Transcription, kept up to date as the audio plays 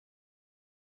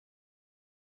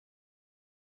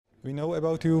We know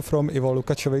about you from Ivo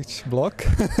Lukačević's blog,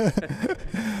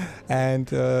 and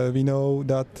we know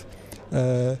that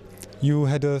you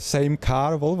had the same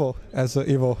car, Volvo, as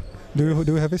Ivo. Do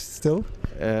you have it still?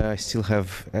 I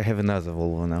have another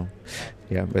Volvo now.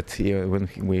 Yeah, but when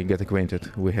we got acquainted,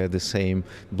 we had the same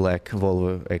black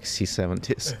Volvo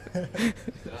XC70s.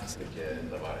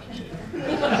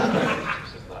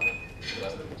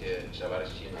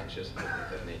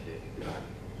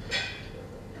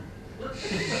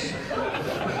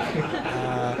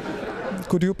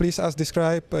 Could you please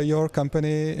describe your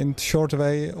company in short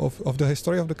way of the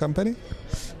history of the company?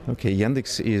 Okay,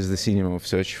 Yandex is the synonym of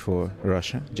search for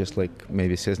Russia, just like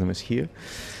maybe Seznam is here.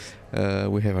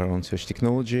 We have our own search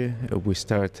technology. We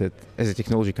started as a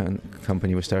technology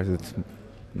company. We started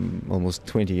almost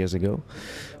 20 years ago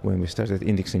when we started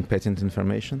indexing patent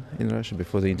information in Russia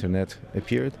before the internet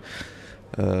appeared.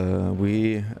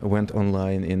 We went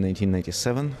online in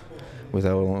 1997 with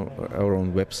our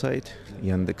own website,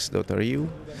 yandex.ru,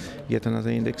 yet another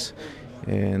index,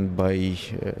 and by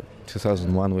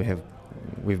 2001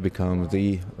 we've become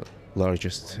the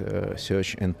largest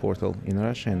search and portal in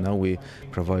Russia, and now we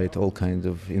provide all kinds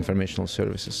of informational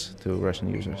services to Russian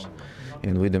users,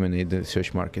 and we dominate the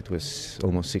search market with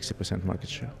almost 60% market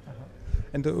share.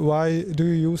 And why do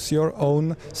you use your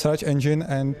own search engine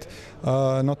and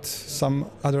not some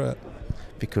other?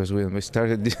 Because when we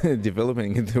started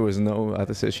developing it, there was no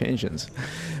other search engines.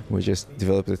 We just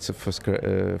developed it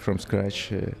from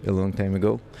scratch a long time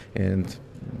ago, and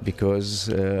because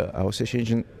our search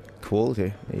engine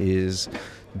quality is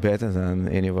better than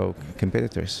any of our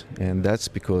competitors, and that's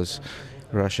because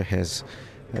Russia has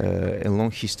a long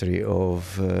history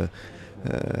of a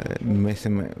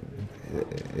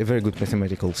very good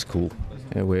mathematical school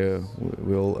where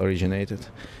we all originated,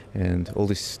 and all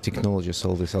these technologies,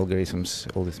 all these algorithms,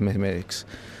 all this mathematics,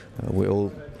 we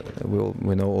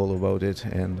know all about it,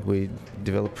 and we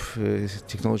develop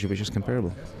technology which is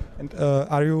comparable. And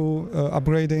are you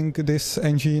upgrading this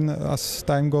engine as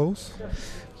time goes?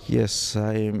 Yes,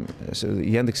 so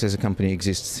Yandex as a company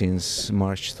exists since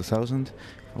March 2000,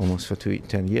 almost for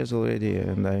 10 years already,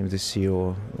 and I'm the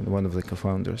CEO and one of the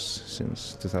co-founders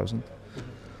since 2000.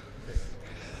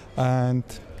 And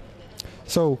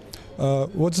so,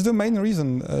 what's the main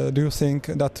reason, do you think,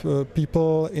 that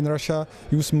people in Russia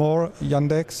use more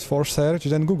Yandex for search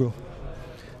than Google?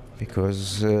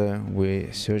 Because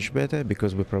we search better,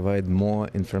 because we provide more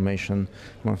informational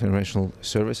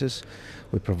services.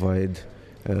 We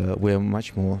are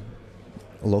much more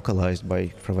localized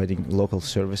by providing local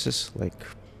services, like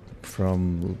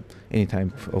from any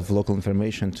type of local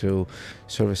information to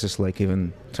services like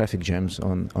even traffic jams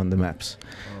on the maps,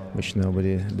 which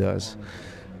nobody does.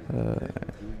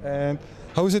 And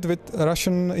how is it with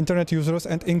Russian internet users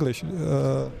and English?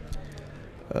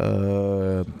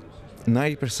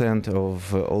 90%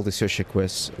 of all the search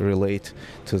requests relate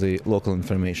to the local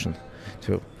information,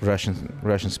 to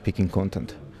Russian-speaking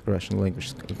content, Russian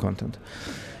language content.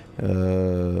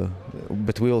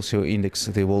 But we also index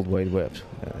the World Wide Web.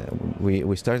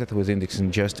 We started with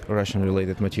indexing just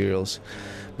Russian-related materials,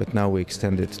 but now we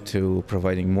extended to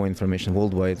providing more information,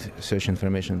 worldwide search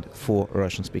information for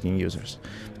Russian-speaking users.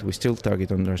 But we still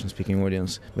target on the Russian-speaking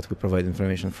audience, but we provide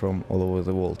information from all over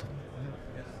the world.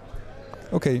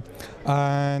 Okay,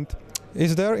 and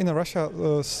is there in Russia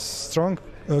a strong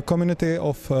community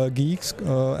of geeks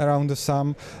around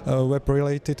some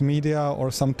web-related media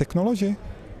or some technology?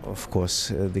 Of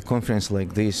course, the conference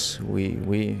like this, we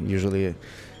usually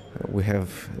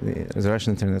have the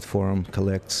Russian Internet Forum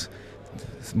collects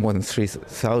more than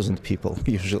 3,000 people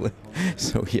usually.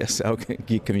 So yes, our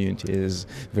geek community is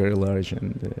very large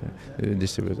and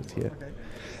distributed. Yeah.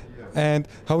 And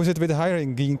how is it with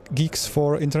hiring geeks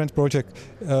for internet project?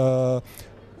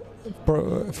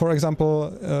 For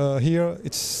example, here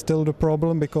it's still the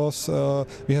problem because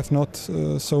we have not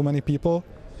so many people.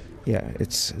 Yeah,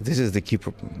 this is the key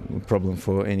problem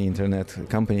for any internet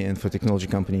company and for technology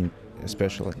company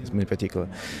especially, in particular.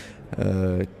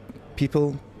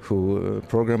 People who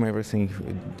program everything,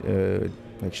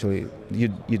 actually,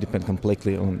 you depend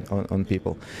completely on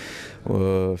people.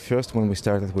 First, when we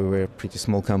started, we were a pretty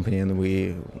small company and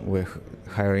we were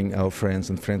hiring our friends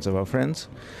and friends of our friends.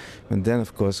 And then,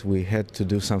 of course, we had to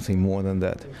do something more than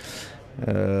that.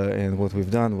 And what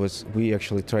we've done was we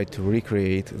actually tried to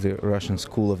recreate the Russian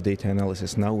School of Data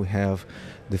Analysis. Now we have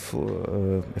the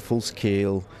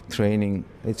full-scale training.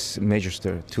 It's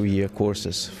Magister 2-year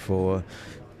courses for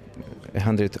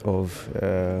 100 of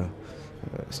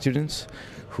students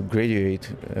who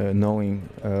graduate knowing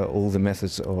all the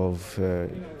methods of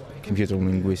computer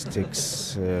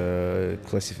linguistics,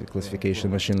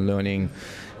 classification, machine learning,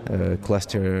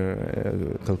 cluster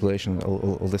calculation,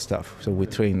 all this stuff. So we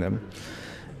train them.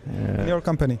 In your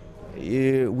company?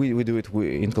 We do it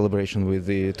in collaboration with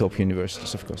the top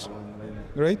universities, of course.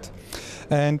 Great.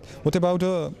 And what about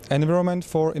the environment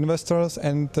for investors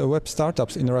and web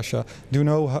startups in Russia? Do you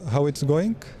know how it's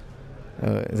going?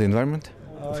 The environment?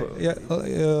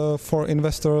 For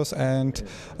investors and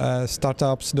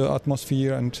startups, the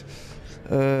atmosphere and...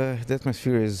 The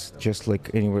atmosphere is just like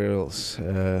anywhere else.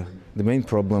 The main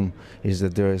problem is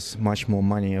that there is much more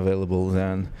money available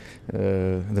than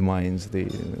the minds, the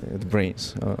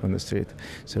brains on the street.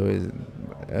 So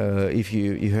if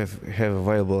you have a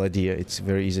viable idea, it's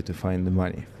very easy to find the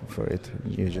money for it.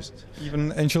 You just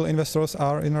even angel investors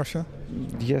are in Russia?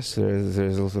 Yes, there's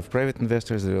a lot of private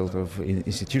investors, there's a lot of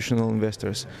institutional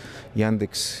investors.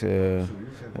 Yandex,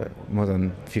 more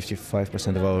than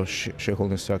 55% of our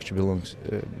shareholding structure belongs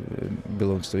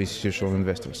to institutional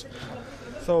investors.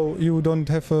 So you don't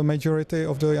have a majority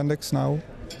of the Yandex now?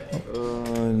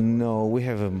 No, we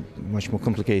have a much more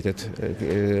complicated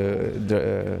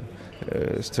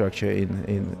structure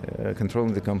in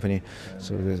controlling the company,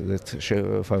 so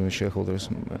that founding shareholders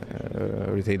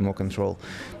retain more control.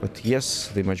 But yes,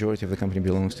 the majority of the company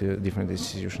belongs to different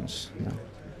institutions now.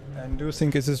 And do you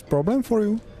think it's a problem for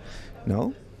you?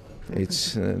 No,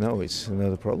 it's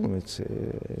not a problem.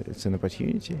 It's an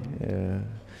opportunity.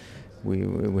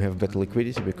 We have better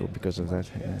liquidity because of that.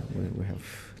 We have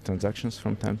transactions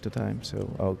from time to time.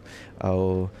 So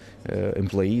our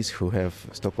employees who have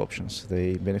stock options,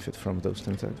 they benefit from those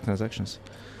transactions.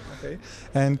 Okay.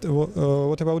 And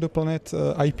what about the planned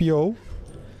IPO?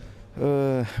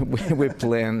 We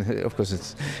plan. Of course,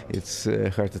 it's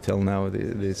hard to tell now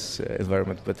this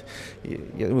environment, but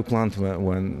yeah, we planned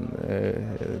when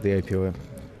the IPO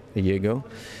a year ago.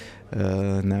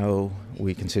 Now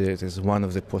we consider it as one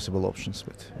of the possible options,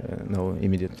 but no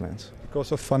immediate plans.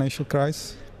 Because of financial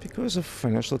crisis? Because of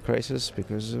financial crisis,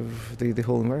 because of the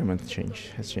whole environment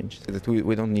has changed. That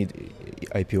we don't need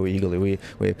IPO eagerly.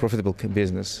 We're a profitable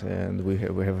business and we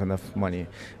have enough money.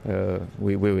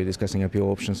 We were discussing IPO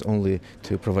options only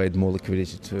to provide more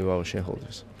liquidity to our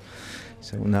shareholders.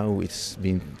 So now it's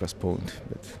been postponed,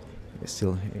 but it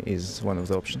still is one of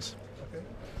the options. Okay.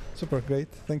 Super, great.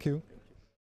 Thank you.